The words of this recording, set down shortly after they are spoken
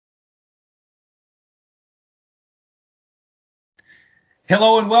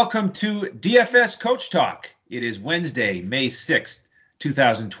Hello and welcome to DFS Coach Talk. It is Wednesday, May 6th,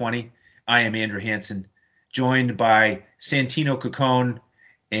 2020. I am Andrew Hansen, joined by Santino Cocone.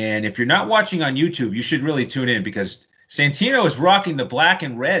 And if you're not watching on YouTube, you should really tune in because Santino is rocking the black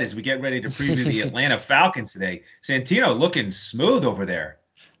and red as we get ready to preview the Atlanta Falcons today. Santino looking smooth over there.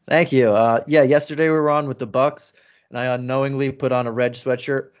 Thank you. Yesterday we were on with the Bucks, and I unknowingly put on a red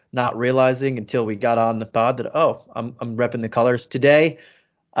sweatshirt, not realizing until we got on the pod that I'm repping the colors. Today,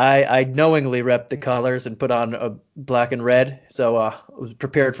 I knowingly repped the colors and put on a black and red, so I was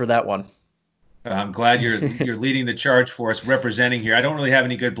prepared for that one. I'm glad you're leading the charge for us, representing here. I don't really have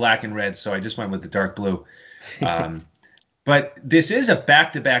any good black and red, so I just went with the dark blue. But this is a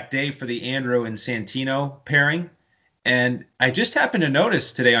back-to-back day for the Andrew and Santino pairing. And I just happened to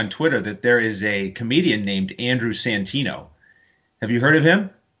notice today on Twitter that there is a comedian named Andrew Santino. Have you heard of him?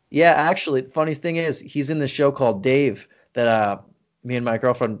 Yeah, actually, the funniest thing is he's in this show called Dave that me and my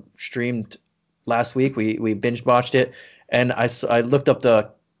girlfriend streamed last week. We binge watched it, and I looked up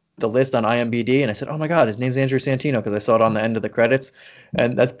the list on IMDb, and I said, oh my God, his name's Andrew Santino because I saw it on the end of the credits.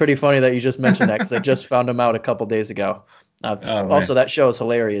 And that's pretty funny that you just mentioned that because I just found him out a couple days ago. Also, that show is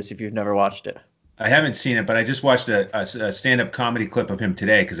hilarious if you've never watched it. I haven't seen it, but I just watched a stand-up comedy clip of him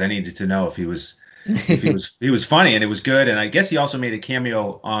today because I needed to know if he was funny, and it was good. And I guess he also made a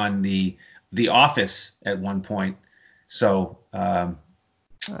cameo on the Office at one point. So I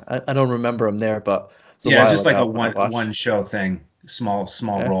don't remember him there, but it's just like a one show thing, small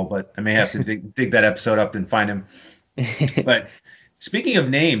role. But I may have to dig that episode up and find him. But speaking of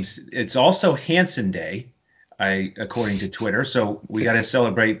names, it's also Hansen Day, according to Twitter. So we got to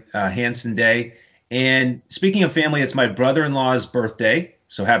celebrate Hansen Day. And speaking of family, it's my brother-in-law's birthday.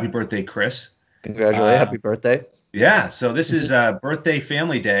 So happy birthday, Chris. Congratulations. Happy birthday. Yeah. So this is birthday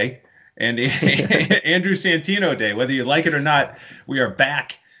family day and Andrew Santino Day. Whether you like it or not, we are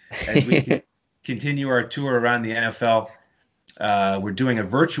back as we continue our tour around the NFL. We're doing a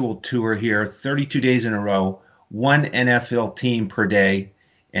virtual tour here, 32 days in a row, one NFL team per day.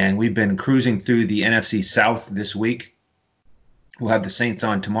 And we've been cruising through the NFC South this week. We'll have the Saints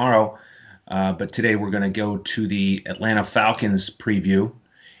on tomorrow. But today we're going to go to the Atlanta Falcons preview.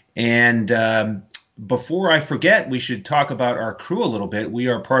 And before I forget, we should talk about our crew a little bit. We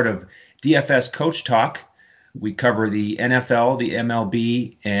are part of DFS Coach Talk. We cover the NFL, the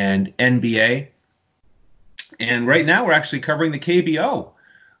MLB, and NBA. And right now we're actually covering the KBO.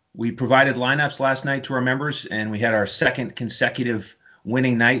 We provided lineups last night to our members, and we had our second consecutive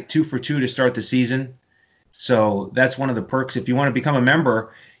winning night, 2 for 2 to start the season. So that's one of the perks. If you want to become a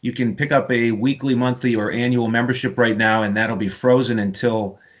member, you can pick up a weekly, monthly, or annual membership right now, and that'll be frozen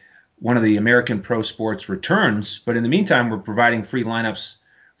until one of the American Pro Sports returns. But in the meantime, we're providing free lineups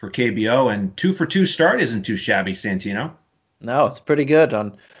for KBO, and 2 for 2 start isn't too shabby, Santino. No, it's pretty good.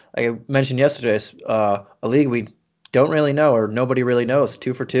 Like I mentioned yesterday, a league we don't really know or nobody really knows.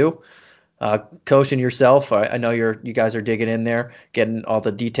 2 for 2. Coach and yourself, I know you guys are digging in there, getting all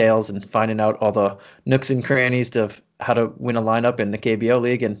the details and finding out all the nooks and crannies to how to win a lineup in the KBO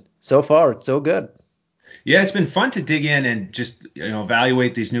league, and so far it's so good. Yeah, it's been fun to dig in and just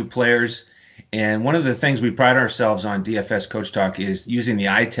evaluate these new players. And one of the things we pride ourselves on DFS Coach Talk is using the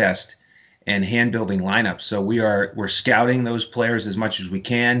eye test and hand building lineups. So we're scouting those players as much as we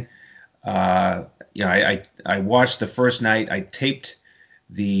can. I watched the first night. I taped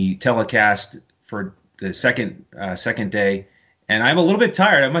the telecast for the second day, and I'm a little bit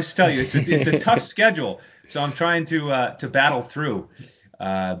tired. I must tell you, it's a tough schedule, so I'm trying to battle through.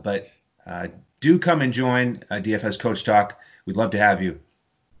 But do come and join DFS Coach Talk. We'd love to have you.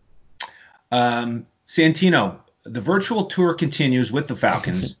 Santino, the virtual tour continues with the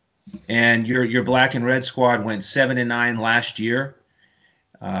Falcons, and your black and red squad went 7-9 last year.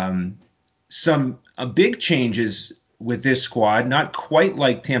 Some big changes with this squad, not quite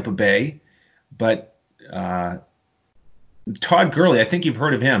like Tampa Bay, but Todd Gurley, I think you've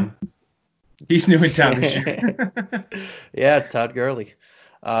heard of him. He's new in town this year. Yeah, Todd Gurley.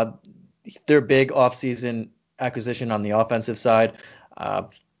 Their big offseason acquisition on the offensive side,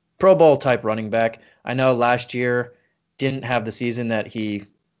 Pro Bowl type running back. I know last year didn't have the season that you'd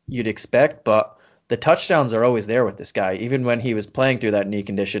expect, but the touchdowns are always there with this guy. Even when he was playing through that knee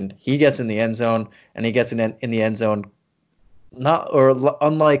condition, he gets in the end zone, and he gets in the end zone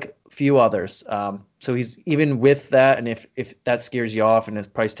unlike few others. So he's even with that, and if that scares you off and his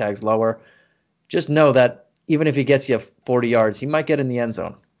price tag's lower, just know that even if he gets you 40 yards, he might get in the end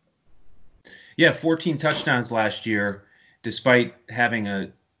zone. Yeah, 14 touchdowns last year, despite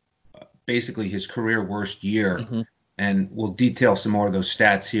having basically his career worst year. And we'll detail some more of those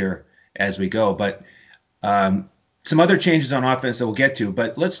stats here as we go. But some some other changes on offense that we'll get to,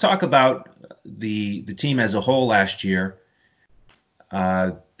 but let's talk about the team as a whole last year.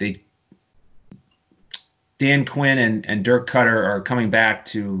 They Dan Quinn and Dirk Cutter are coming back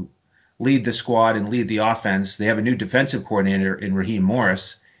to lead the squad and lead the offense. They have a new defensive coordinator in Raheem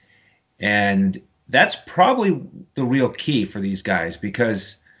Morris, and that's probably the real key for these guys,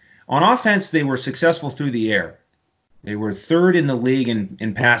 because on offense they were successful through the air. They were third in the league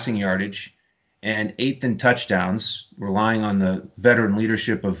in passing yardage and eighth in touchdowns, relying on the veteran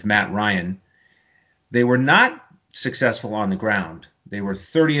leadership of Matt Ryan. They were not successful on the ground. They were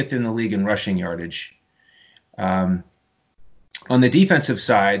 30th in the league in rushing yardage. On the defensive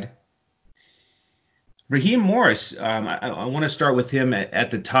side, Raheem Morris, I want to start with him at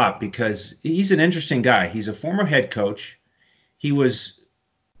the top because he's an interesting guy. He's a former head coach. He was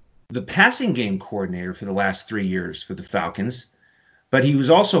the passing game coordinator for the last 3 years for the Falcons, but he was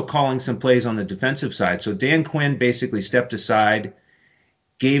also calling some plays on the defensive side. So Dan Quinn basically stepped aside,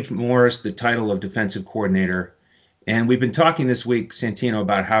 gave Morris the title of defensive coordinator. And we've been talking this week, Santino,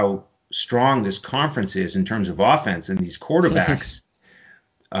 about how strong this conference is in terms of offense and these quarterbacks.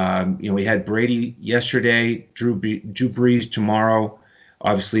 We had Brady yesterday, Drew Brees tomorrow.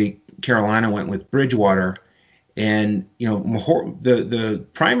 Obviously, Carolina went with Bridgewater. And, the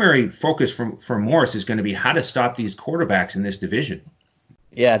primary focus for Morris is going to be how to stop these quarterbacks in this division.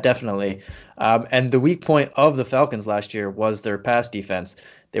 Yeah, definitely. And the weak point of the Falcons last year was their pass defense.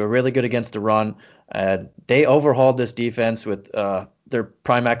 They were really good against the run. They overhauled this defense with their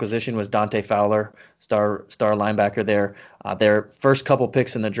prime acquisition was Dante Fowler, star linebacker there. Their first couple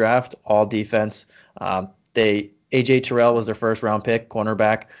picks in the draft, all defense. AJ Terrell was their first round pick,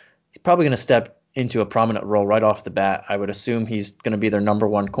 cornerback. He's probably going to step into a prominent role right off the bat. I would assume he's going to be their number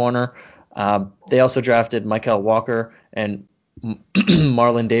one corner. They also drafted Michael Walker and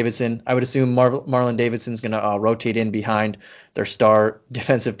Marlon Davidson. I would assume Marlon Davidson's going to rotate in behind their star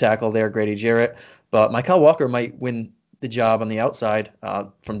defensive tackle there, Grady Jarrett. But Michael Walker might win the job on the outside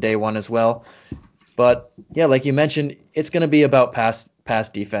from day one as well. But yeah, like you mentioned, it's going to be about pass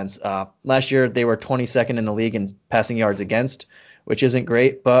defense. Last year they were 22nd in the league in passing yards against, which isn't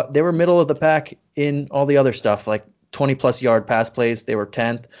great, but they were middle of the pack in all the other stuff, like 20 plus yard pass plays, they were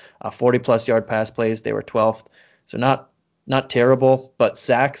 10th, 40 plus yard pass plays, they were 12th. So not terrible, but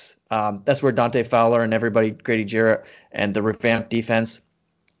sacks, that's where Dante Fowler and everybody, Grady Jarrett and the revamped defense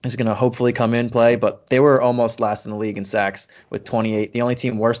is going to hopefully come in play, but they were almost last in the league in sacks with 28. The only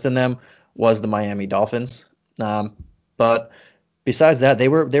team worse than them was the Miami Dolphins. But besides that, they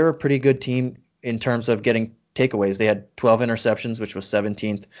were a pretty good team in terms of getting takeaways. They had 12 interceptions, which was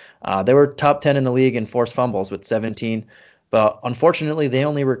 17th. They were top 10 in the league in forced fumbles with 17. But unfortunately, they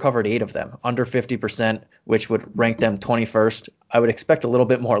only recovered 8 of them, under 50%, which would rank them 21st. I would expect a little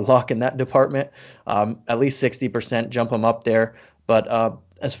bit more luck in that department, at least 60%, jump them up there. But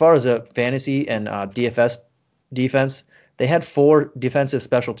as far as a fantasy and DFS defense, they had 4 defensive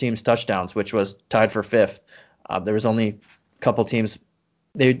special teams touchdowns, which was tied for 5th. There was only a couple teams.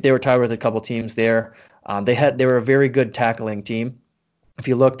 They were tied with a couple teams there. They were a very good tackling team. If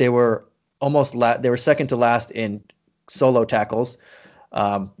you look, they were they were second to last in solo tackles,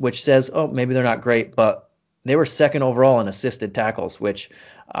 which says, maybe they're not great, but they were second overall in assisted tackles, which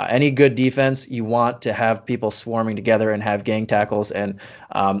any good defense, you want to have people swarming together and have gang tackles, and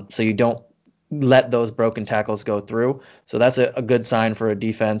so you don't let those broken tackles go through. So that's a good sign for a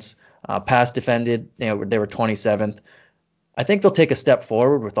defense. Pass defended, they were 27th. I think they'll take a step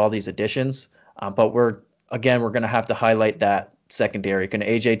forward with all these additions, but we're going to have to highlight that secondary. Can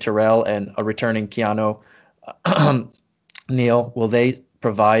AJ Terrell and a returning Keanu Neal, will they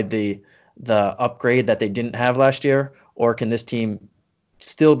provide the upgrade that they didn't have last year, or can this team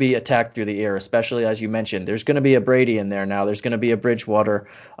still be attacked through the air, especially as you mentioned, there's going to be a Brady in there now, there's going to be a Bridgewater,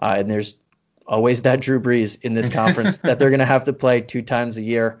 and there's always that Drew Brees in this conference that they're going to have to play 2 times a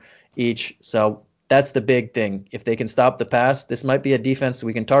year each. So that's the big thing. If they can stop the pass, this might be a defense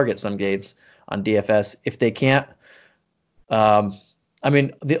we can target some games on DFS. If they can't,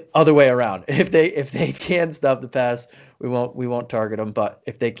 the other way around. If they can stop the pass, we won't target them. But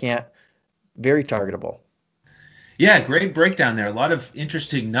if they can't, very targetable. Yeah, great breakdown there. A lot of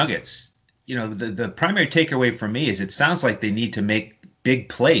interesting nuggets. The primary takeaway for me is it sounds like they need to make big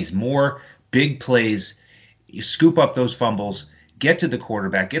plays, more big plays. You scoop up those fumbles, get to the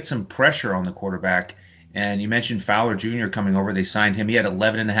quarterback, get some pressure on the quarterback. And you mentioned Fowler Jr. coming over. They signed him. He had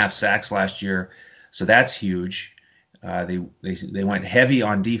 11.5 sacks last year, so that's huge. They went heavy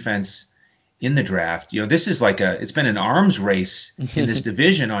on defense in the draft. This is it's been an arms race in this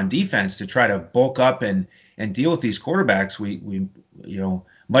division on defense to try to bulk up and deal with these quarterbacks. We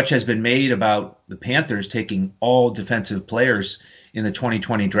much has been made about the Panthers taking all defensive players in the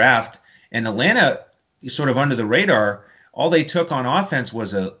 2020 draft, and Atlanta, sort of under the radar, all they took on offense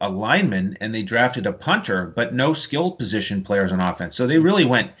was a lineman, and they drafted a punter, but no skill position players on offense. So they really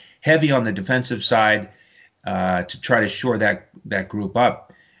went heavy on the defensive side to try to shore that group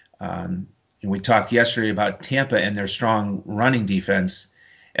up. And we talked yesterday about Tampa and their strong running defense.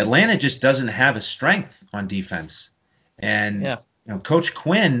 Atlanta just doesn't have a strength on defense. And Coach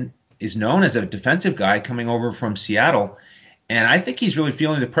Quinn is known as a defensive guy coming over from Seattle, and I think he's really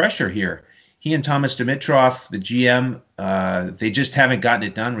feeling the pressure here. He and Thomas Dimitroff, the GM, they just haven't gotten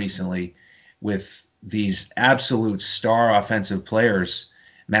it done recently with these absolute star offensive players,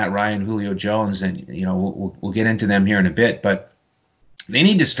 Matt Ryan, Julio Jones, and we'll get into them here in a bit, but they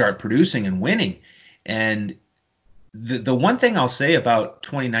need to start producing and winning. And the one thing I'll say about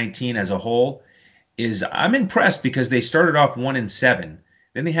 2019 as a whole is I'm impressed because they started off 1-7,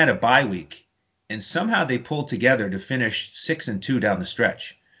 then they had a bye week, and somehow they pulled together to finish 6-2 down the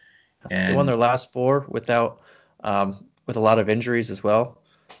stretch. And they won their last 4 without with a lot of injuries as well.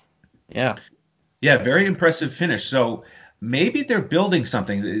 Yeah, very impressive finish. So maybe they're building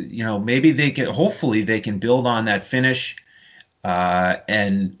something. Maybe hopefully they can build on that finish.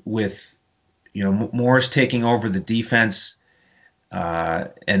 And with Morris taking over the defense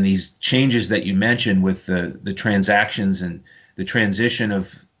and these changes that you mentioned with the transactions and the transition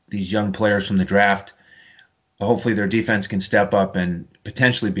of these young players from the draft, hopefully their defense can step up and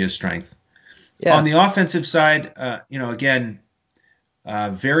potentially be a strength. Yeah. On the offensive side, again,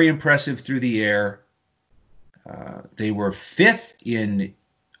 very impressive through the air. They were 5th in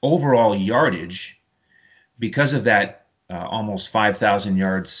overall yardage because of that almost 5,000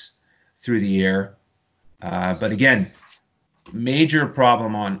 yards through the air. But again, major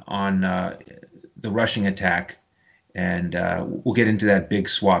problem on the rushing attack, and we'll get into that big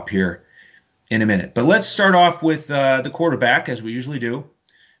swap here in a minute. But let's start off with the quarterback, as we usually do.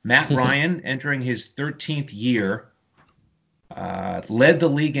 Matt Ryan, entering his 13th year, led the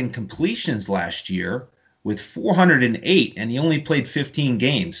league in completions last year with 408, and he only played 15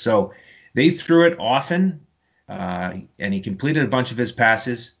 games. So they threw it often, and he completed a bunch of his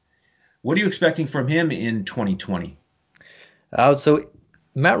passes. What are you expecting from him in 2020? So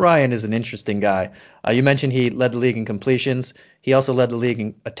Matt Ryan is an interesting guy. You mentioned he led the league in completions. He also led the league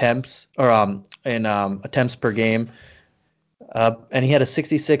in attempts attempts per game, and he had a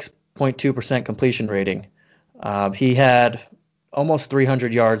 66.2% completion rating. He had almost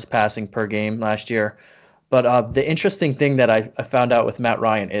 300 yards passing per game last year. But the interesting thing that I found out with Matt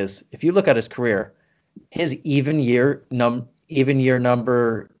Ryan is if you look at his career, his even year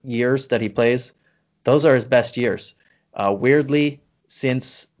number years that he plays, those are his best years. Weirdly,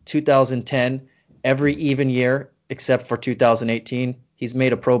 since 2010, every even year except for 2018, he's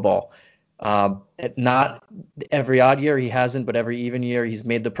made a Pro Bowl. Not every odd year he hasn't, but every even year he's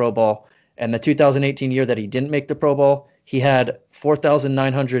made the Pro Bowl. And the 2018 year that he didn't make the Pro Bowl, he had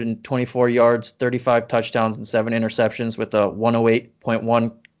 4,924 yards, 35 touchdowns, and 7 interceptions with a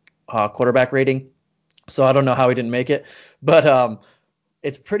 108.1 quarterback rating. So I don't know how he didn't make it, but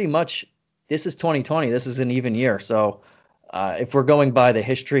it's pretty much, this is 2020. This is an even year. So if we're going by the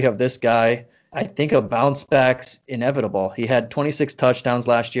history of this guy, I think a bounce back's inevitable. He had 26 touchdowns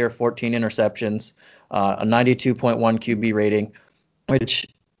last year, 14 interceptions, a 92.1 QB rating, which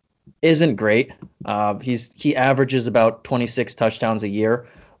isn't great. He averages about 26 touchdowns a year.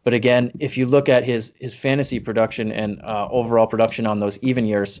 But again, if you look at his fantasy production and overall production on those even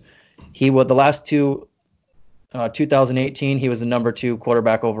years, the last two, 2018, he was the number 2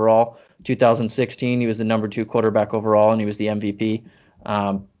 quarterback overall. 2016, he was the number 2 quarterback overall, and he was the MVP.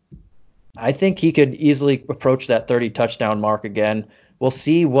 I think he could easily approach that 30 touchdown mark again. We'll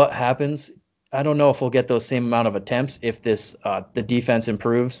see what happens. I don't know if we'll get those same amount of attempts if the defense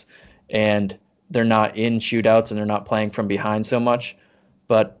improves and they're not in shootouts and they're not playing from behind so much.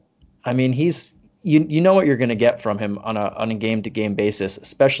 But I mean, you know what you're going to get from him on a game to game basis,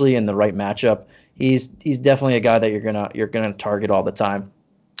 especially in the right matchup. He's definitely a guy that you're gonna target all the time.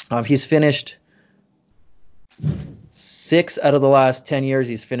 He's finished 6 out of the last 10 years.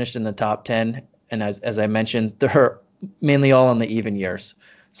 He's finished in the top 10, and as I mentioned, they're mainly all in the even years.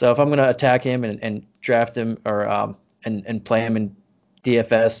 So if I'm gonna attack him and draft him or and play him in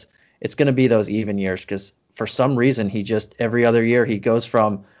DFS, it's gonna be those even years because for some reason he just every other year he goes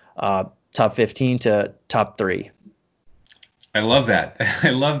from top 15 to top 3. I love that.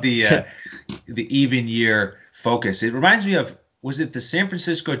 I love the even year focus. It reminds me of Was it the San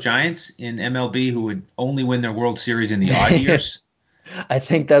Francisco Giants in MLB who would only win their World Series in the odd years? I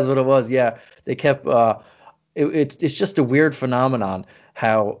think that's what it was. Yeah, they kept. It's just a weird phenomenon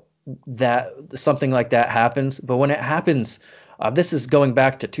how that something like that happens. But when it happens, this is going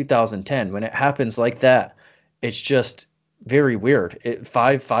back to 2010. When it happens like that, it's just very weird.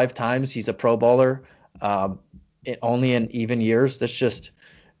 Five times he's a Pro Bowler, only in even years. That's just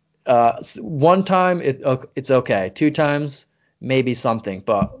one time it's okay. Two times maybe something,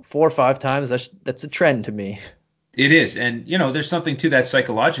 but 4 or 5 times that's a trend to me. It is. And, there's something to that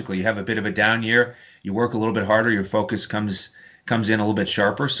psychologically. You have a bit of a down year, you work a little bit harder, your focus comes in a little bit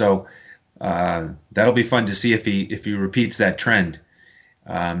sharper. So that'll be fun to see if he repeats that trend.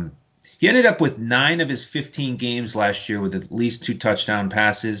 He ended up with 9 of his 15 games last year with at least 2 touchdown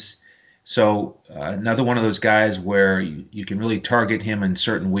passes. So another one of those guys where you can really target him in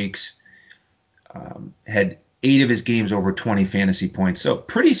certain weeks. Had 8 of his games over 20 fantasy points. So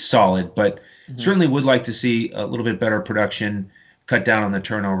pretty solid, but certainly would like to see a little bit better production, cut down on the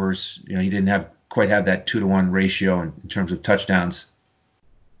turnovers. He didn't quite have that 2-to-1 ratio in terms of touchdowns.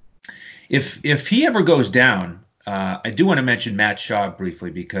 If he ever goes down, I do want to mention Matt Shaw briefly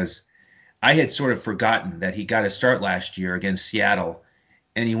because I had sort of forgotten that he got a start last year against Seattle,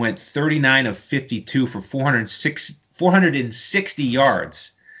 and he went 39 of 52 for 460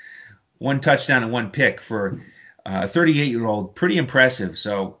 yards, 1 touchdown and 1 pick for a 38-year-old. Pretty impressive.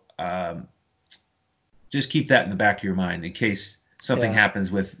 So just keep that in the back of your mind in case something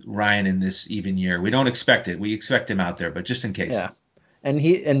happens with Ryan in this even year. We don't expect it. We expect him out there, but just in case. Yeah.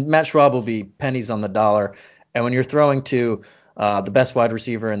 And Matt Schwab will be pennies on the dollar. And when you're throwing to the best wide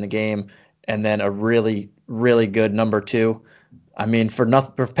receiver in the game and then a really, really good number 2, I mean, for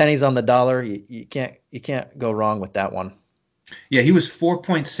pennies on the dollar, you can't go wrong with that one. Yeah, he was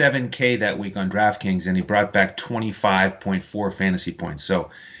 4.7K that week on DraftKings, and he brought back 25.4 fantasy points. So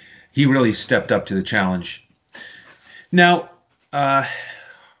he really stepped up to the challenge. Now,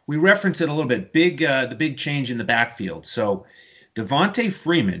 we referenced it a little bit. The big change in the backfield. So Devonta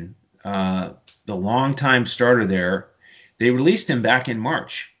Freeman, the longtime starter there, they released him back in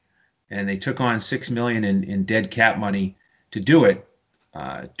March, and they took on $6 million in dead cap money to do it.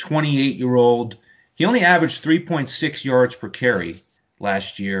 28-year-old. He only averaged 3.6 yards per carry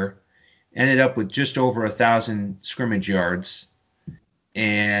last year, ended up with just over 1,000 scrimmage yards,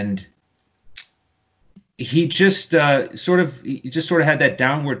 and he just sort of had that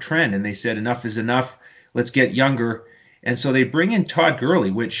downward trend. And they said enough is enough. Let's get younger. And so they bring in Todd Gurley,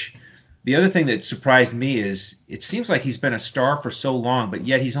 which the other thing that surprised me is it seems like he's been a star for so long, but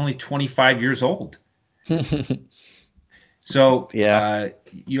yet he's only 25 years old. So yeah,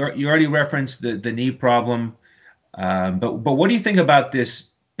 you already referenced the knee problem, but what do you think about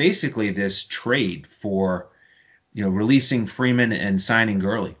this trade for releasing Freeman and signing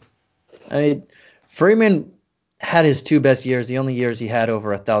Gurley? I mean, Freeman had his 2 best years, the only years he had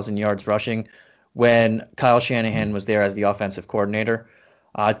over 1,000 yards rushing, when Kyle Shanahan was there as the offensive coordinator.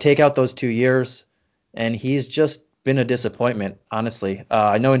 Take out those 2 years, and he's just been a disappointment, honestly.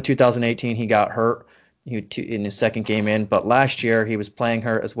 I know in 2018 he got hurt in his second game in, but last year he was playing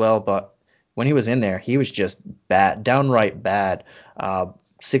hurt as well. But when he was in there, he was just bad, downright bad.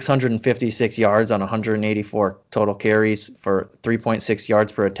 656 yards on 184 total carries for 3.6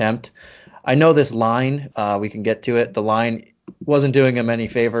 yards per attempt. I know this line, we can get to it. The line wasn't doing him any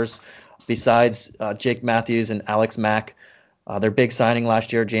favors. Besides Jake Matthews and Alex Mack, their big signing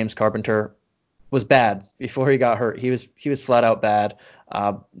last year, James Carpenter, was bad before he got hurt. He was flat out bad.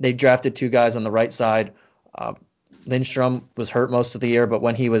 They drafted 2 guys on the right side. Lindstrom was hurt most of the year, but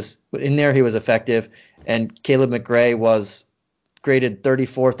when he was in there, he was effective. And Caleb McRae was graded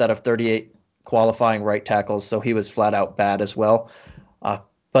 34th out of 38 qualifying right tackles, so he was flat out bad as well.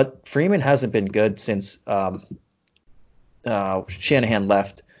 But Freeman hasn't been good since Shanahan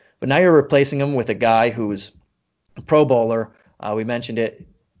left. But now you're replacing him with a guy who's a Pro Bowler. We mentioned it.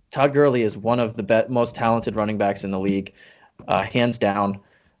 Todd Gurley is one of the most talented running backs in the league, hands down.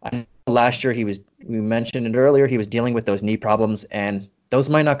 Last year, we mentioned it earlier, he was dealing with those knee problems, and those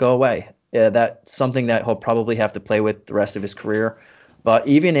might not go away. That's something that he'll probably have to play with the rest of his career. But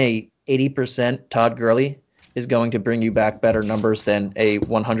even a 80% Todd Gurley is going to bring you back better numbers than a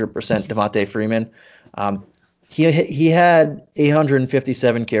 100% Devonta Freeman. He had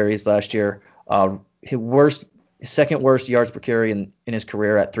 857 carries last year, his second worst yards per carry in his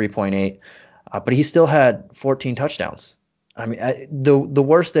career at 3.8, but he still had 14 touchdowns. I mean, the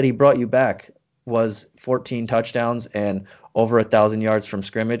worst that he brought you back was 14 touchdowns and over 1,000 yards from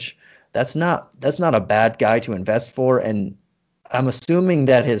scrimmage. That's not a bad guy to invest for, and I'm assuming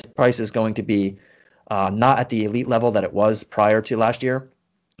that his price is going to be not at the elite level that it was prior to last year,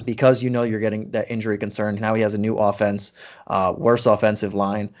 because you're getting that injury concern. Now he has a new offense, worse offensive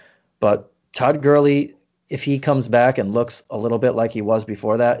line. But Todd Gurley, if he comes back and looks a little bit like he was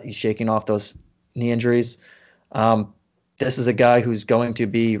before that, he's shaking off those knee injuries. This is a guy who's going to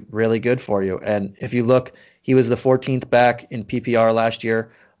be really good for you. And if you look, he was the 14th back in PPR last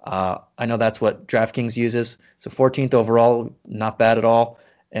year. I know that's what DraftKings uses. So 14th overall, not bad at all.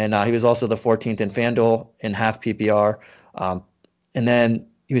 And he was also the 14th in FanDuel in half PPR. And then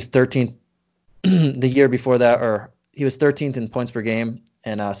he was 13th the year before that, or he was 13th in points per game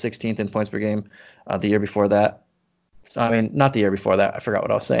and 16th in points per game the year before that. I mean, not the year before that. I forgot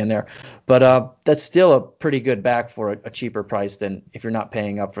what I was saying there. But that's still a pretty good back for a cheaper price than if you're not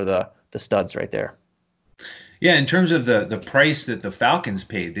paying up for the studs right there. Yeah, in terms of the price that the Falcons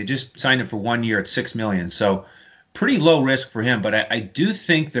paid, they just signed him for 1 year at $6 million. So pretty low risk for him. But I do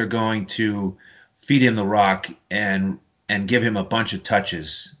think they're going to feed him the rock and give him a bunch of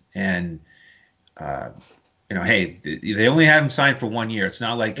touches. And hey, they only have him signed for 1 year. It's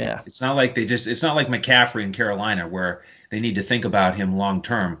not like it's not like McCaffrey in Carolina where they need to think about him long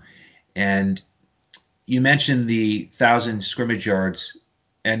term. And you mentioned the 1,000 scrimmage yards,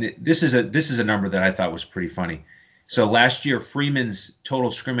 and this is a number that I thought was pretty funny. So last year, Freeman's total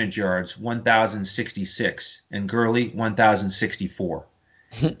scrimmage yards 1,066, and Gurley 1,064.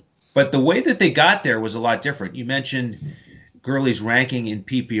 But the way that they got there was a lot different. You mentioned Gurley's ranking in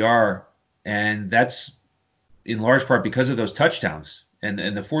PPR, and that's in large part because of those touchdowns and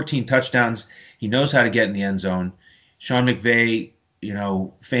the 14 touchdowns. He knows how to get in the end zone. Sean McVay,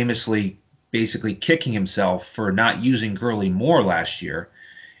 famously basically kicking himself for not using Gurley more last year.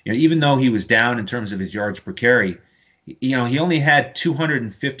 Even though he was down in terms of his yards per carry, he only had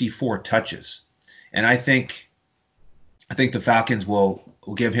 254 touches. And I think the Falcons will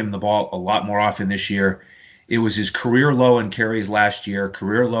give him the ball a lot more often this year. It was his career low in carries last year,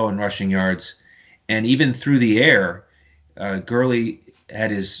 career low in rushing yards. And even through the air, Gurley had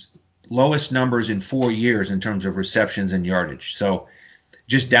his lowest numbers in 4 years in terms of receptions and yardage. So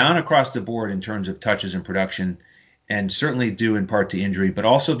just down across the board in terms of touches and production, and certainly due in part to injury, but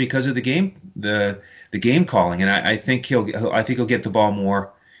also because of the game calling. And I think he'll get the ball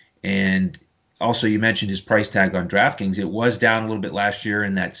more. And also, you mentioned his price tag on DraftKings. It was down a little bit last year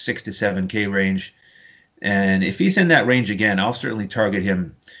in that 6 to 7K range. And if he's in that range again, I'll certainly target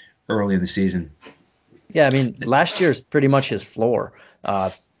him early in the season. Yeah, I mean, last year's pretty much his floor.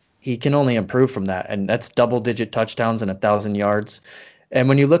 He can only improve from that, and that's double-digit touchdowns and 1,000 yards. And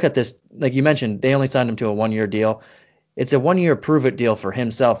when you look at this, like you mentioned, they only signed him to a 1 year deal. It's a 1 year prove-it deal for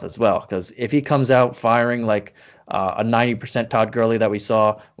himself as well, because if he comes out firing like a 90% Todd Gurley that we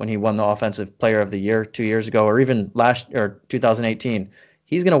saw when he won the Offensive Player of the Year 2 years ago, or even 2018,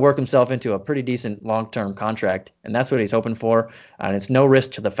 he's going to work himself into a pretty decent long-term contract, and that's what he's hoping for. And it's no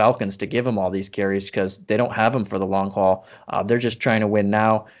risk to the Falcons to give him all these carries because they don't have him for the long haul. They're just trying to win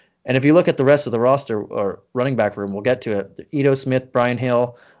now. And if you look at the rest of the roster or running back room, we'll get to it. Ito Smith, Brian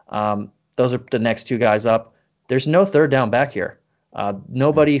Hill, those are the next two guys up. There's no third down back here.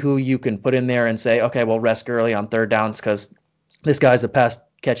 Nobody who you can put in there and say, okay, we'll rest Gurley on third downs because this guy's a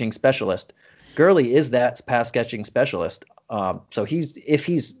pass-catching specialist. Gurley is that pass-catching specialist. So if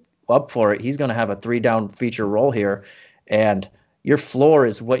he's up for it, he's going to have a 3-down feature role here. And your floor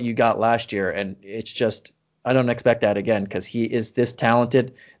is what you got last year. And it's just, I don't expect that again because he is this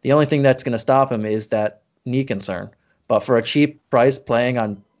talented. The only thing that's going to stop him is that knee concern. But for a cheap price playing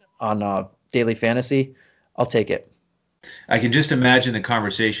on daily fantasy, I'll take it. I can just imagine the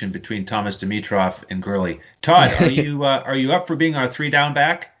conversation between Thomas Dimitroff and Gurley. Todd, are you up for being our 3-down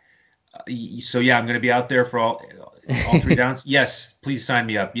back? So yeah, I'm going to be out there for all 3 downs. Yes, please sign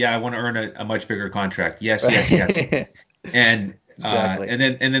me up. Yeah, I want to earn a much bigger contract. Yes. And exactly.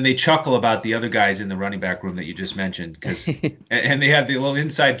 And then they chuckle about the other guys in the running back room that you just mentioned and they have the little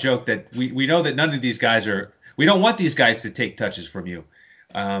inside joke that we know that none of these guys we don't want these guys to take touches from you.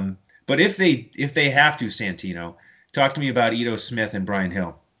 But if they have to, Santino, talk to me about Ito Smith and Brian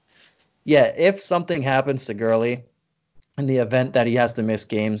Hill. Yeah, if something happens to Gurley in the event that he has to miss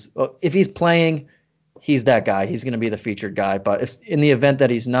games, if he's playing, he's that guy. He's going to be the featured guy. But if, in the event that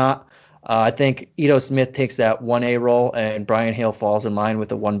he's not, I think Ito Smith takes that 1A role and Brian Hill falls in line with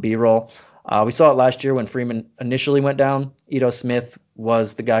the 1B role. We saw it last year when Freeman initially went down. Ito Smith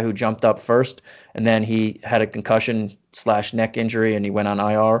was the guy who jumped up first, and then he had a concussion/neck injury, and he went on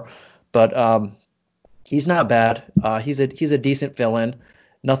IR. But he's not bad. He's a decent fill-in.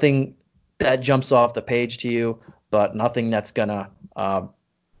 Nothing that jumps off the page to you, but nothing that's gonna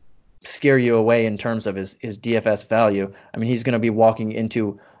scare you away in terms of his DFS value. I mean, he's going to be walking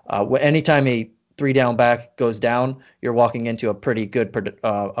into anytime a three down back goes down, you're walking into a pretty good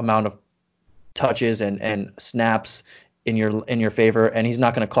amount of touches and snaps in your favor, and he's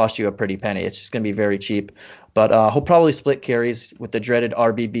not going to cost you a pretty penny. It's just going to be very cheap. But he'll probably split carries with the dreaded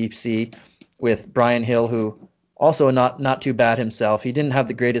RBBC with Brian Hill, who also not too bad himself. He didn't have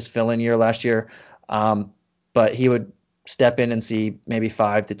the greatest fill-in year last year, but he would step in and see maybe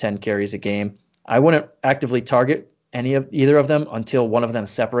 5 to 10 carries a game. I wouldn't actively target either of them until one of them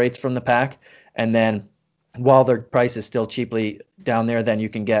separates from the pack, and then while their price is still cheaply down there, then you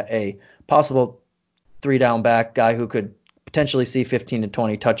can get a possible three down back guy who could potentially see 15 to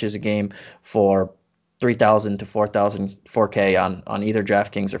 20 touches a game for 3,000 to 4,000 4K on either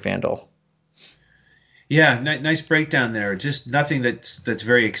DraftKings or FanDuel. Yeah, nice breakdown there. Just nothing that's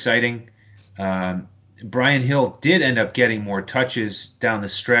very exciting. Brian Hill did end up getting more touches down the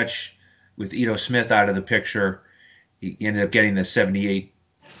stretch with Ito Smith out of the picture. He ended up getting the 78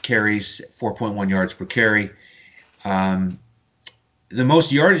 carries, 4.1 yards per carry. The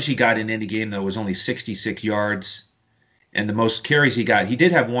most yardage he got in any game, though, was only 66 yards. And the most carries he got, he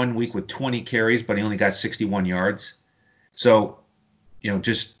did have 1 week with 20 carries, but he only got 61 yards. So,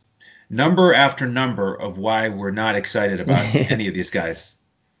 just number after number of why we're not excited about any of these guys.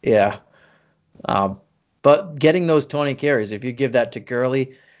 Yeah. But getting those 20 carries, if you give that to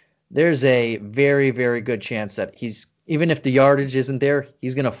Gurley, there's a very, very good chance that even if the yardage isn't there,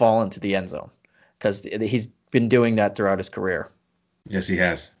 he's going to fall into the end zone because he's been doing that throughout his career. Yes, he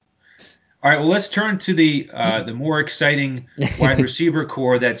has. All right, well, let's turn to the more exciting wide receiver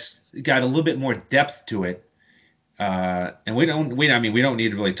core that's got a little bit more depth to it. And we don't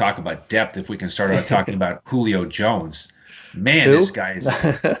need to really talk about depth if we can start out talking about Julio Jones. Man, Who? this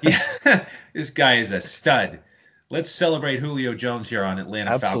guy is a stud. Let's celebrate Julio Jones here on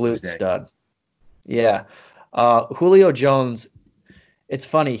Atlanta Falcons Day. Absolute stud. Yeah. Julio Jones, it's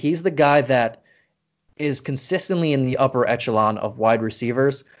funny. He's the guy that is consistently in the upper echelon of wide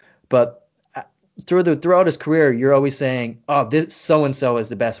receivers, but throughout his career, you're always saying, oh, this so-and-so is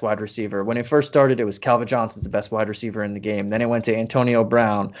the best wide receiver. When it first started, it was Calvin Johnson's the best wide receiver in the game. Then it went to Antonio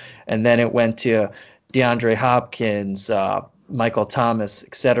Brown, and then it went to DeAndre Hopkins, Michael Thomas,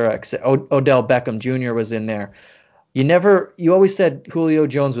 etc. Odell Beckham Jr. was in there. You always said Julio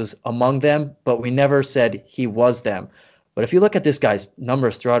Jones was among them, but we never said he was them. But if you look at this guy's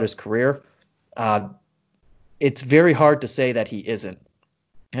numbers throughout his career, it's very hard to say that he isn't.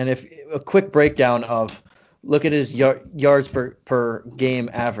 And if a quick breakdown look at his yards per game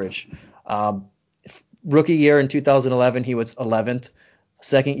average. Rookie year in 2011, he was 11th.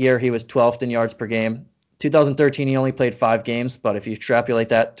 Second year, he was 12th in yards per game. 2013, he only played 5 games, but if you extrapolate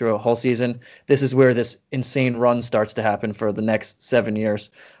that through a whole season, this is where this insane run starts to happen for the next 7 years.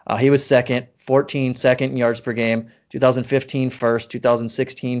 He was second in yards per game, 2015 first,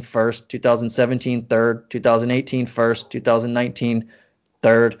 2016 first, 2017 third, 2018 first, 2019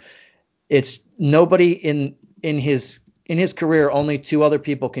 third. It's nobody in his career, only 2 other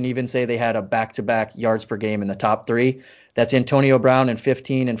people can even say they had a back-to-back yards per game in the top 3. That's Antonio Brown in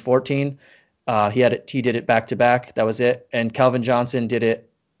 15 and 14. He did it back to back. That was it. And Calvin Johnson did it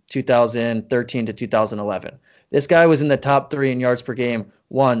 2013 to 2011. This guy was in the top 3 in yards per game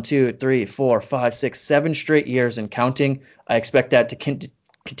 1, 2, 3, 4, 5, 6, 7 straight years and counting. I expect that to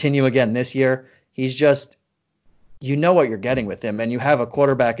continue again this year. He's just, what you're getting with him, and you have a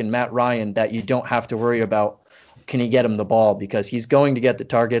quarterback in Matt Ryan that you don't have to worry about can he get him the ball because he's going to get the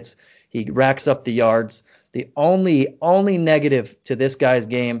targets. He racks up the yards. The only negative to this guy's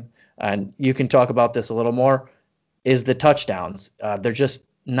game, and you can talk about this a little more, is the touchdowns. They're just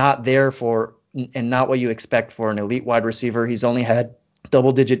not there and not what you expect for an elite wide receiver. He's only had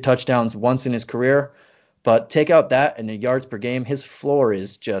double-digit touchdowns once in his career, but take out that and the yards per game, his floor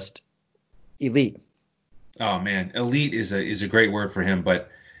is just elite. Oh man, elite is a great word for him, but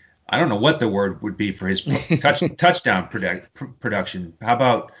I don't know what the word would be for his touchdown production. How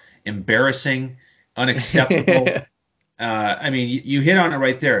about embarrassing, unacceptable? You hit on it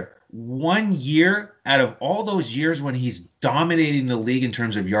right there. 1 year out of all those years when he's dominating the league in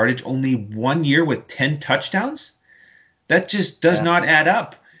terms of yardage, only 1 year with 10 touchdowns? That just does not add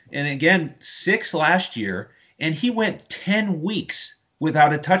up. And again, 6 last year, and he went 10 weeks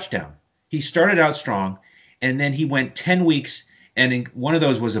without a touchdown. He started out strong, and then he went 10 weeks, and one of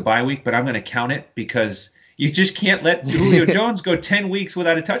those was a bye week, but I'm going to count it because you just can't let Julio Jones go 10 weeks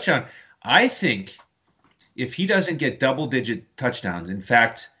without a touchdown. I think if he doesn't get double-digit touchdowns, in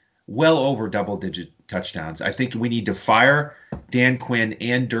fact, well over double-digit touchdowns, I think we need to fire Dan Quinn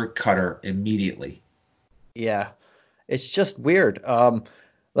and Dirk Cutter immediately. Yeah, it's just weird.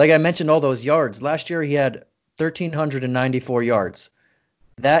 Like I mentioned, all those yards. Last year he had 1,394 yards.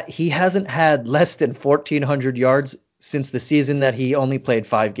 that he hasn't had less than 1,400 yards since the season that he only played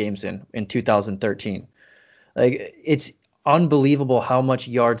 5 games in 2013. Like, it's unbelievable how much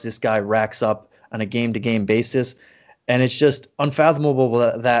yards this guy racks up on a game-to-game basis, and it's just unfathomable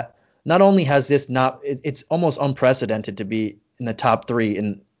that not only has this not, it's almost unprecedented to be in the top 3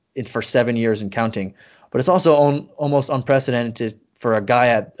 in it's for 7 years and counting, but it's also almost unprecedented for a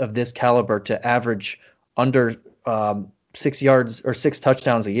guy of this caliber to average under 6 yards or 6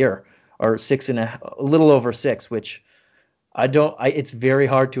 touchdowns a year, or a little over 6, which it's very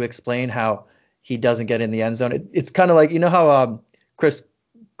hard to explain how he doesn't get in the end zone. It's kind of like, how Chris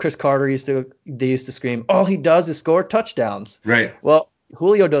Carter used to scream, all he does is score touchdowns. Right. Well,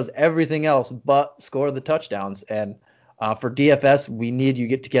 Julio does everything else but score the touchdowns. And for DFS, we need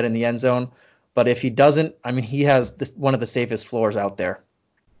you to get in the end zone. But if he doesn't, I mean, he has one of the safest floors out there.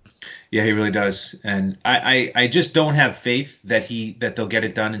 Yeah, he really does. And I just don't have faith that they'll get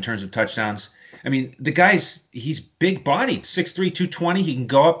it done in terms of touchdowns. I mean, he's big bodied, 6'3", 220. He can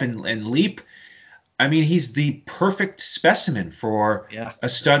go up and leap. I mean, he's the perfect specimen for a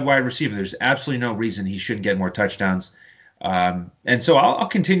stud wide receiver. There's absolutely no reason he shouldn't get more touchdowns. And so I'll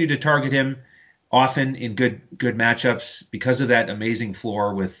continue to target him often in good matchups because of that amazing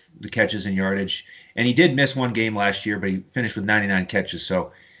floor with the catches and yardage. And he did miss one game last year, but he finished with 99 catches.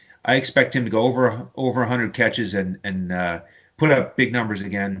 So I expect him to go over 100 catches and put up big numbers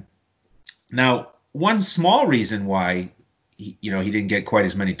again. Now, one small reason why he didn't get quite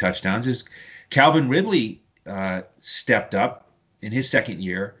as many touchdowns is Calvin Ridley stepped up in his second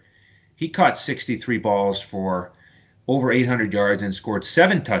year. He caught 63 balls for over 800 yards and scored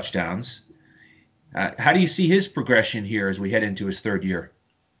 7 touchdowns. How do you see his progression here as we head into his third year?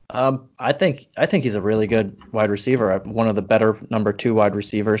 I think he's a really good wide receiver, one of the better number 2 wide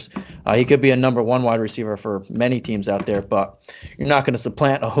receivers. He could be a number 1 wide receiver for many teams out there, but you're not going to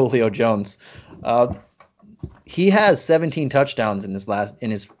supplant a Julio Jones. He has 17 touchdowns in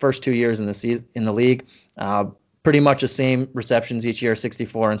his first 2 years in the league. Pretty much the same receptions each year,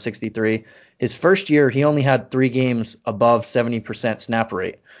 64 and 63. His first year, he only had 3 games above 70% snap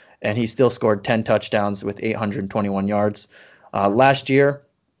rate, and he still scored 10 touchdowns with 821 yards. Last year,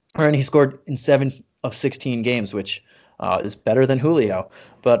 and he scored in 7 of 16 games, which is better than Julio.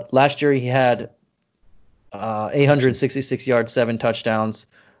 But last year he had 866 yards, 7 touchdowns,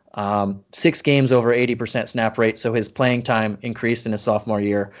 6 games over 80% snap rate, so his playing time increased in his sophomore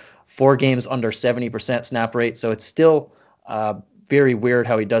year. 4 games under 70% snap rate, so it's still very weird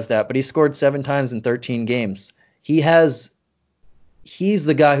how he does that. But he scored 7 times in 13 games. He's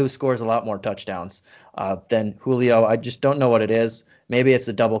the guy who scores a lot more touchdowns than Julio. I just don't know what it is. Maybe it's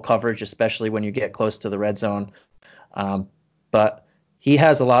the double coverage, especially when you get close to the red zone. But he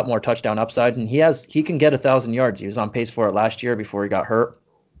has a lot more touchdown upside, and he can get 1,000 yards. He was on pace for it last year before he got hurt.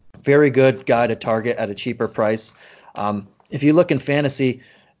 Very good guy to target at a cheaper price. If you look in fantasy,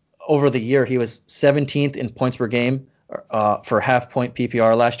 over the year he was 17th in points per game for half-point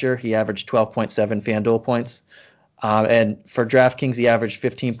PPR last year. He averaged 12.7 FanDuel points. And for DraftKings, he averaged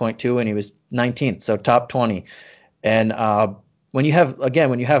 15.2, and he was 19th, so top 20. And when you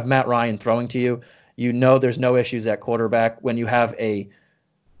have Matt Ryan throwing to you, there's no issues at quarterback. When you have a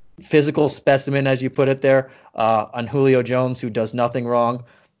physical specimen, as you put it there, on Julio Jones, who does nothing wrong,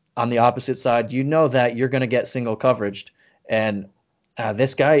 on the opposite side, that you're going to get single coveraged. And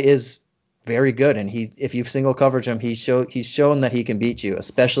this guy is very good, and if you single coverage him, he's shown that he can beat you,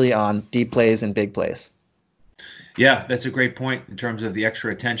 especially on deep plays and big plays. Yeah, that's a great point in terms of the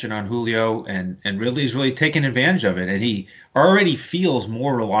extra attention on Julio, and Ridley's really taken advantage of it, and he already feels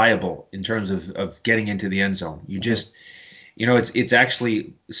more reliable in terms of getting into the end zone. You just, it's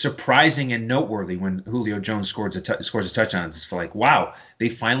actually surprising and noteworthy when Julio Jones scores a touchdown. It's like, wow, they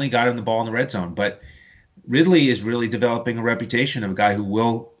finally got him the ball in the red zone. But Ridley is really developing a reputation of a guy who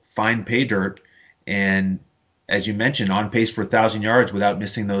will find pay dirt, and as you mentioned, on pace for 1,000 yards without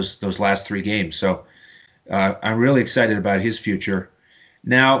missing those last 3 games. So I'm really excited about his future.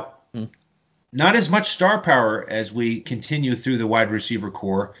 Now, not as much star power as we continue through the wide receiver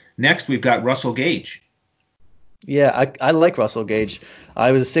core. Next, we've got Russell Gage. Yeah, I like Russell Gage.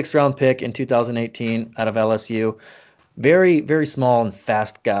 I was a 6th round pick in 2018 out of LSU. Very, very small and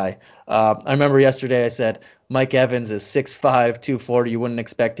fast guy. I remember yesterday I said Mike Evans is 6'5", 240. You wouldn't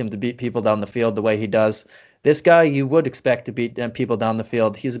expect him to beat people down the field the way he does. This guy you would expect to beat people down the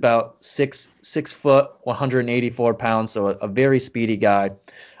field. He's about 6 foot, 184 pounds, so a very speedy guy.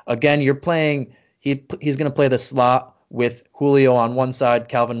 Again, he's going to play the slot with Julio on one side,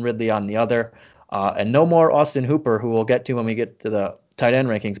 Calvin Ridley on the other, and no more Austin Hooper, who we'll get to when we get to the tight end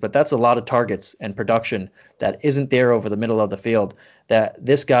rankings. But that's a lot of targets and production that isn't there over the middle of the field. that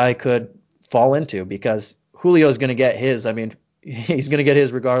this guy could fall into, because Julio is going to get his. I mean, he's going to get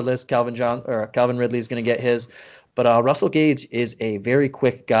his regardless. Calvin Ridley is going to get his. But Russell Gage is a very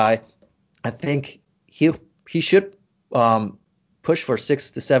quick guy. I think he should push for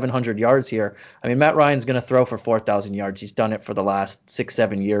 600 to 700 yards here. I mean, Matt Ryan's going to throw for 4,000 yards. He's done it for the last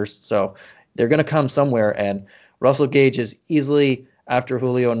 6-7 years. So they're going to come somewhere. And Russell Gage is easily, after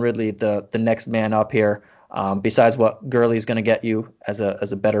Julio and Ridley, the next man up here. Besides what Gurley's going to get you as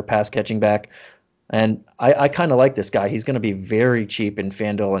a better pass catching back. And I kind of like this guy. He's going to be very cheap in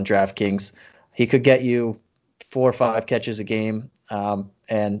FanDuel and DraftKings. He could get you 4 or 5 catches a game,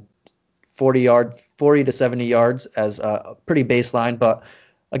 and 40 to 70 yards as a pretty baseline. But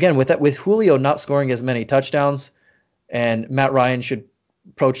again, with Julio not scoring as many touchdowns, and Matt Ryan should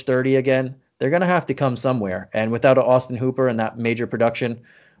approach 30 again, they're going to have to come somewhere. And without Austin Hooper and that major production,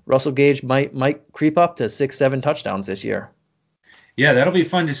 Russell Gage might creep up to 6-7 touchdowns this year. Yeah, that'll be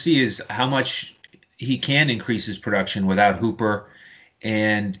fun to see, is how much he can increase his production without Hooper.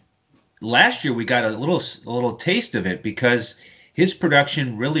 And last year we got a little taste of it, because his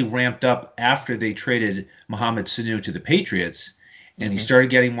production really ramped up after they traded Mohamed Sanu to the Patriots, and he started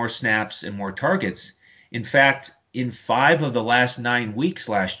getting more snaps and more targets. In fact, in 5 of the last 9 weeks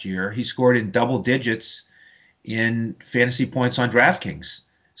last year, he scored in double digits in fantasy points on DraftKings.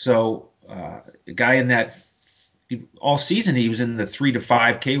 So a guy in that all season, he was in the 3 to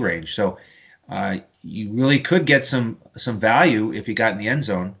 5K range. So you really could get some value if he got in the end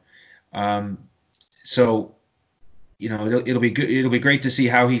zone. So it'll be good. It'll be great to see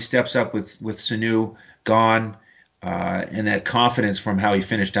how he steps up with Sanu gone, and that confidence from how he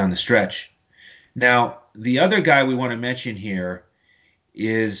finished down the stretch. Now, the other guy we want to mention here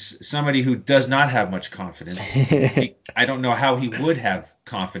is somebody who does not have much confidence. I don't know how he would have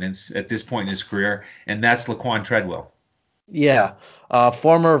confidence at this point in his career, and that's Laquan Treadwell. Yeah,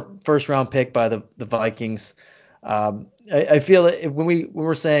 former first-round pick by the Vikings. I feel that when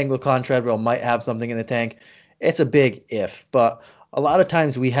we're saying Laquan Treadwell might have something in the tank, it's a big if. But a lot of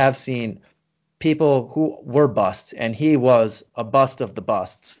times we have seen people who were busts, and he was a bust of the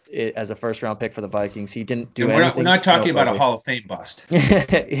busts as a first-round pick for the Vikings. He didn't do anything. We're not talking about a Hall of Fame bust.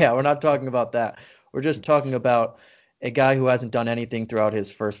 Yeah, we're not talking about that. We're just talking about a guy who hasn't done anything throughout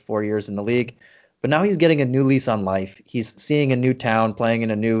his first 4 years in the league. But now he's getting a new lease on life. He's seeing a new town, playing in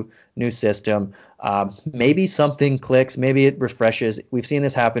a new system. Maybe something clicks. Maybe it refreshes. We've seen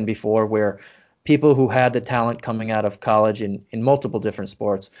this happen before, where people who had the talent coming out of college in multiple different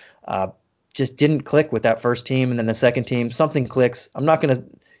sports just didn't click with that first team, and then the second team, something clicks.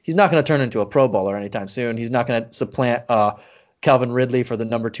 He's not gonna turn into a Pro Bowler anytime soon. He's not gonna supplant Calvin Ridley for the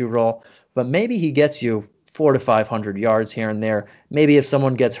number 2 role. But maybe he gets you 400 to 500 yards here and there. Maybe if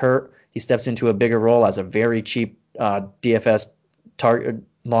someone gets hurt, he steps into a bigger role as a very cheap DFS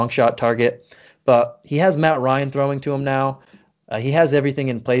long shot target. But he has Matt Ryan throwing to him now. He has everything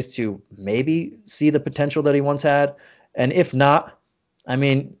in place to maybe see the potential that he once had. And if not, I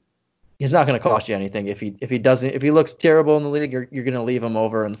mean, he's not going to cost you anything. If he looks terrible in the league, you're going to leave him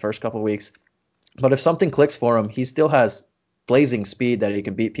over in the first couple of weeks. But if something clicks for him, he still has blazing speed that he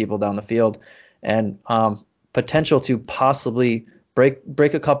can beat people down the field, and potential to possibly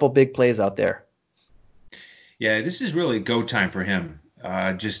break a couple big plays out there. Yeah, this is really go time for him.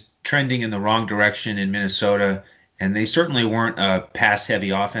 Just trending in the wrong direction in Minnesota, and they certainly weren't a pass-heavy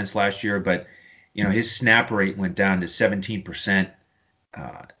offense last year, but his snap rate went down to 17%.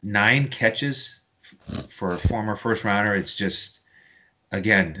 9 catches for a former first rounder. It's just,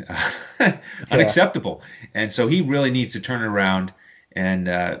 again, unacceptable. And so he really needs to turn it around, and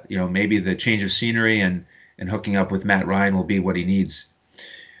maybe the change of scenery and hooking up with Matt Ryan will be what he needs.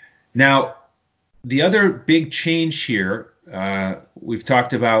 Now, the other big change here, we've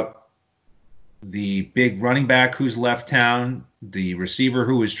talked about the big running back who's left town, the receiver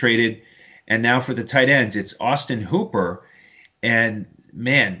who was traded, and now for the tight ends, it's Austin Hooper. And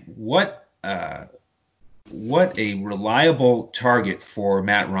man, what a reliable target for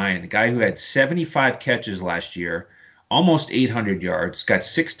Matt Ryan, a guy who had 75 catches last year, almost 800 yards, got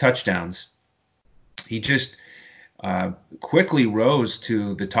 6 touchdowns. He just quickly rose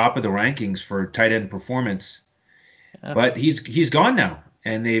to the top of the rankings for tight end performance. But he's gone now,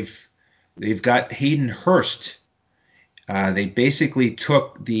 and they've got Hayden Hurst. They basically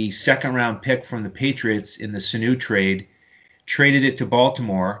took the second-round pick from the Patriots in the Sanu trade, traded it to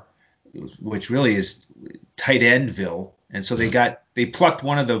Baltimore, which really is tight endville, and so they plucked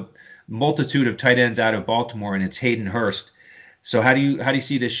one of the multitude of tight ends out of Baltimore, and it's Hayden Hurst. So how do you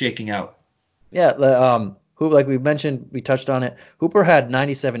see this shaking out? Yeah, who, like we mentioned, we touched on it. Hooper had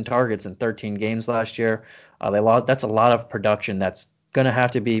 97 targets in 13 games last year. That's a lot of production that's going to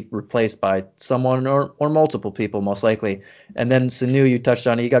have to be replaced by someone or multiple people, most likely. And then Sanu, you touched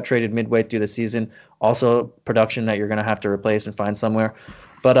on it. He got traded midway through the season. Also, production that you're going to have to replace and find somewhere.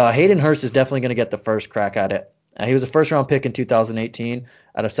 But Hayden Hurst is definitely going to get the first crack at it. He was a first-round pick in 2018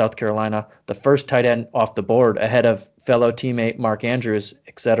 out of South Carolina, the first tight end off the board ahead of fellow teammate Mark Andrews,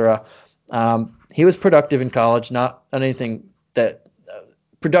 etc. He was productive in college, not anything that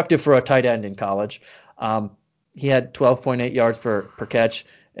productive for a tight end in college. He had 12.8 yards per catch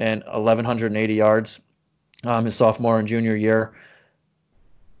and 1,180 yards his sophomore and junior year.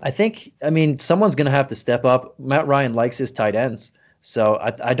 I mean, someone's going to have to step up. Matt Ryan likes his tight ends, so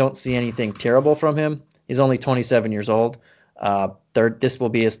I don't see anything terrible from him. He's only 27 years old. This will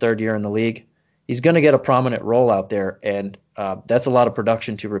be his third year in the league. He's going to get a prominent role out there, and that's a lot of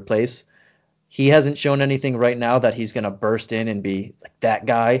production to replace. He hasn't shown anything right now that he's going to burst in and be like that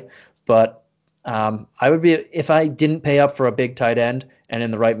guy, but I would be, if I didn't pay up for a big tight end and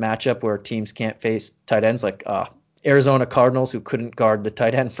in the right matchup where teams can't face tight ends like Arizona Cardinals, who couldn't guard the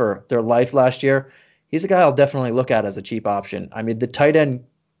tight end for their life last year, he's a guy I'll definitely look at as a cheap option. I mean, the tight end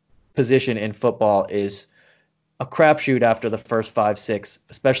position in football is a crapshoot after the first 5-6,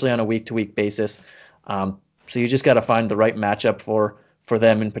 especially on a week-to-week basis. So you just got to find the right matchup for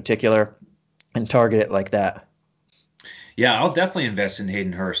them in particular and target it like that. Yeah, I'll definitely invest in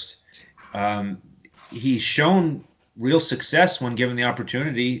Hayden Hurst. He's shown real success when given the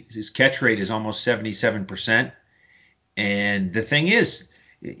opportunity. His catch rate is almost 77%. And the thing is,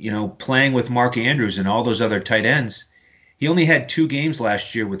 playing with Mark Andrews and all those other tight ends, he only had 2 games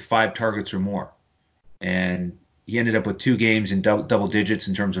last year with 5 targets or more. And he ended up with 2 games in double digits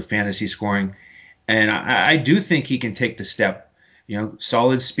in terms of fantasy scoring. And I do think he can take the step.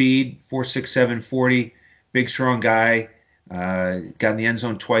 Solid speed, 4.67 40, big strong guy. Got in the end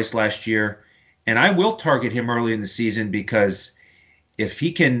zone twice last year. And I will target him early in the season because if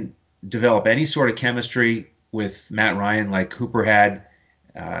he can develop any sort of chemistry with Matt Ryan like Hooper had,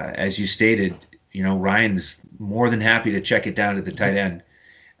 as you stated, Ryan's more than happy to check it down to the tight end,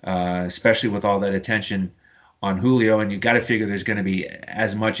 especially with all that attention on Julio. And you got to figure there's going to be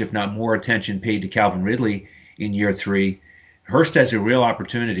as much, if not more, attention paid to Calvin Ridley in year 3. Hurst has a real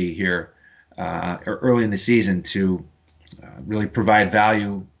opportunity here early in the season to really provide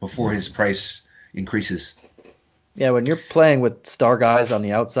value before his price increases. Yeah, when you're playing with star guys on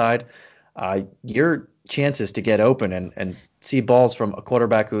the outside, your chances to get open and see balls from a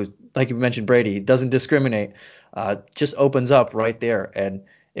quarterback who's, like you mentioned, Brady, doesn't discriminate, just opens up right there. And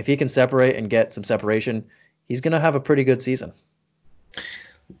if he can separate and get some separation, he's going to have a pretty good season.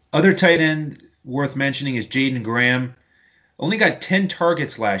 Other tight end worth mentioning is Jaden Graham. Only got 10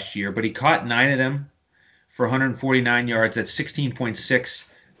 targets last year, but he caught 9 of them for 149 yards. That's 16.6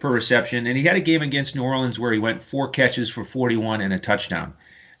 per reception. And he had a game against New Orleans where he went 4 catches for 41 and a touchdown.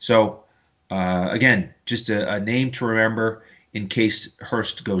 So, again, just a name to remember in case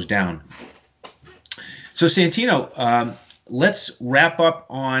Hurst goes down. So, Santino, let's wrap up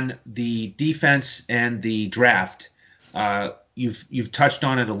on the defense and the draft. You've touched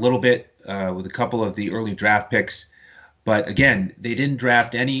on it a little bit with a couple of the early draft picks. But again, they didn't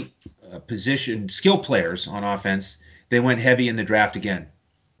draft any position skill players on offense. They went heavy in the draft again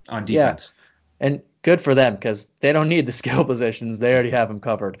on defense. Yeah. And good for them because they don't need the skill positions. They already have them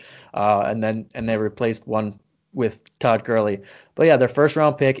covered. And they replaced one with Todd Gurley. But yeah, their first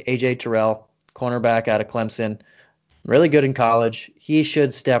round pick, AJ Terrell, cornerback out of Clemson, really good in college. He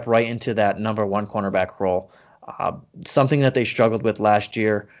should step right into that number 1 cornerback role. Something that they struggled with last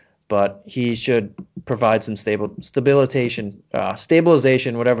year, but he should provide some stabilization,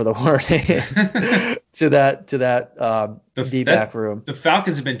 whatever the word is, to that D-back room. The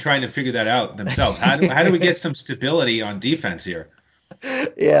Falcons have been trying to figure that out themselves. How do we get some stability on defense here?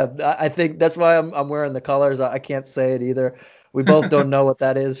 Yeah, I think that's why I'm wearing the colors. I can't say it either. We both don't know what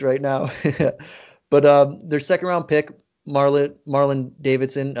that is right now. But their second round pick, Marlon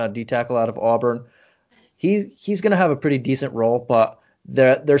Davidson, D-tackle out of Auburn, he's going to have a pretty decent role, but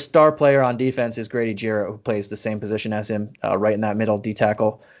their star player on defense is Grady Jarrett, who plays the same position as him, right in that middle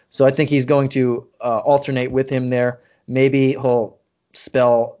D-tackle. So I think he's going to alternate with him there. Maybe he'll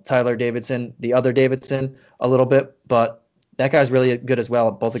spell Tyler Davidson, the other Davidson, a little bit, but that guy's really good as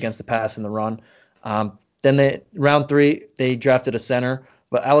well, both against the pass and the run. Then round 3, they drafted a center,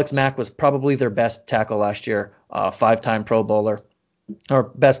 but Alex Mack was probably their best tackle last year, 5-time Pro Bowler, or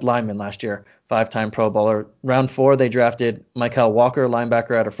best lineman last year, 5-time Pro Bowler. Round 4, they drafted Michael Walker,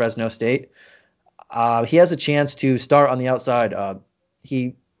 linebacker out of Fresno State. He has a chance to start on the outside.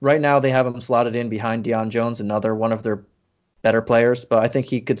 Right now they have him slotted in behind Deion Jones, another one of their better players, but I think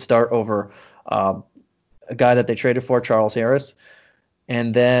he could start over a guy that they traded for, Charles Harris.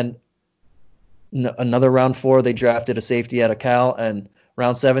 And then another round 4, they drafted a safety out of Cal, and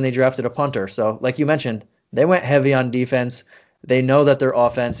round 7, they drafted a punter. So, like you mentioned, they went heavy on defense. They know that their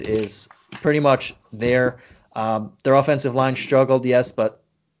offense is pretty much there. Their offensive line struggled, yes, but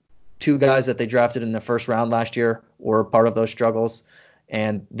 2 guys that they drafted in the first round last year were part of those struggles.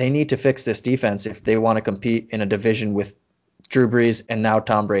 And they need to fix this defense if they want to compete in a division with Drew Brees and now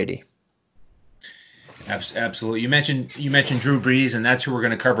Tom Brady. Absolutely. You mentioned Drew Brees, and that's who we're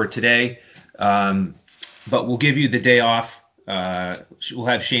going to cover today. But we'll give you the day off. We'll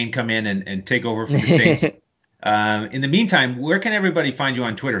have Shane come in and take over for the Saints. In the meantime, where can everybody find you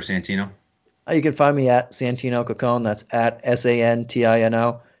on Twitter, Santino? You can find me at Santino Caccone. That's at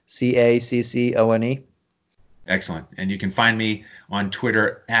SANTINO CACCONE. Excellent. And you can find me on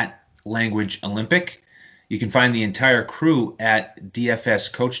Twitter at Language Olympic. You can find the entire crew at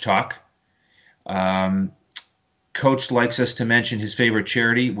DFS Coach Talk. Coach likes us to mention his favorite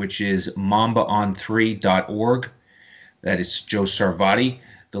charity, which is mambaon3.org. That is Joe Sarvati,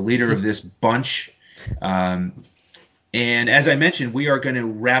 the leader of this bunch. And as I mentioned, we are going to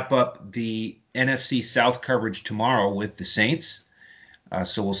wrap up the NFC South coverage tomorrow with the Saints.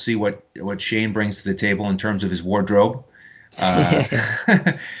 So we'll see what Shane brings to the table in terms of his wardrobe.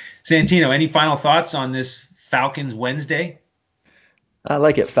 Santino, any final thoughts on this Falcons Wednesday? I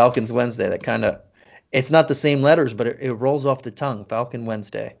like it. Falcons Wednesday. That kind of, it's not the same letters, but it rolls off the tongue. Falcon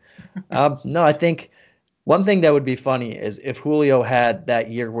Wednesday. No, I think one thing that would be funny is if Julio had that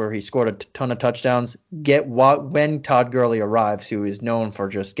year where he scored a ton of touchdowns, when Todd Gurley arrives, who is known for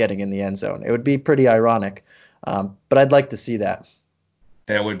just getting in the end zone. It would be pretty ironic, but I'd like to see that.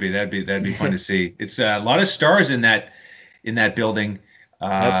 That'd be fun to see. It's a lot of stars in that building,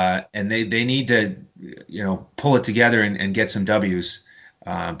 and they need to pull it together and get some W's.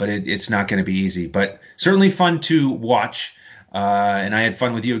 But it's not going to be easy. But certainly fun to watch. And I had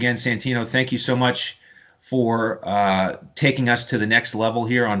fun with you again, Santino. Thank you so much for taking us to the next level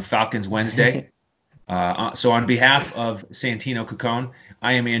here on Falcons Wednesday. So on behalf of Santino Caccone,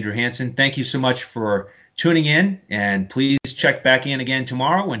 I am Andrew Hansen. Thank you so much for tuning in, and please check back in again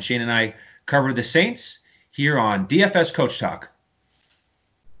tomorrow when Shane and I cover the Saints here on DFS Coach Talk.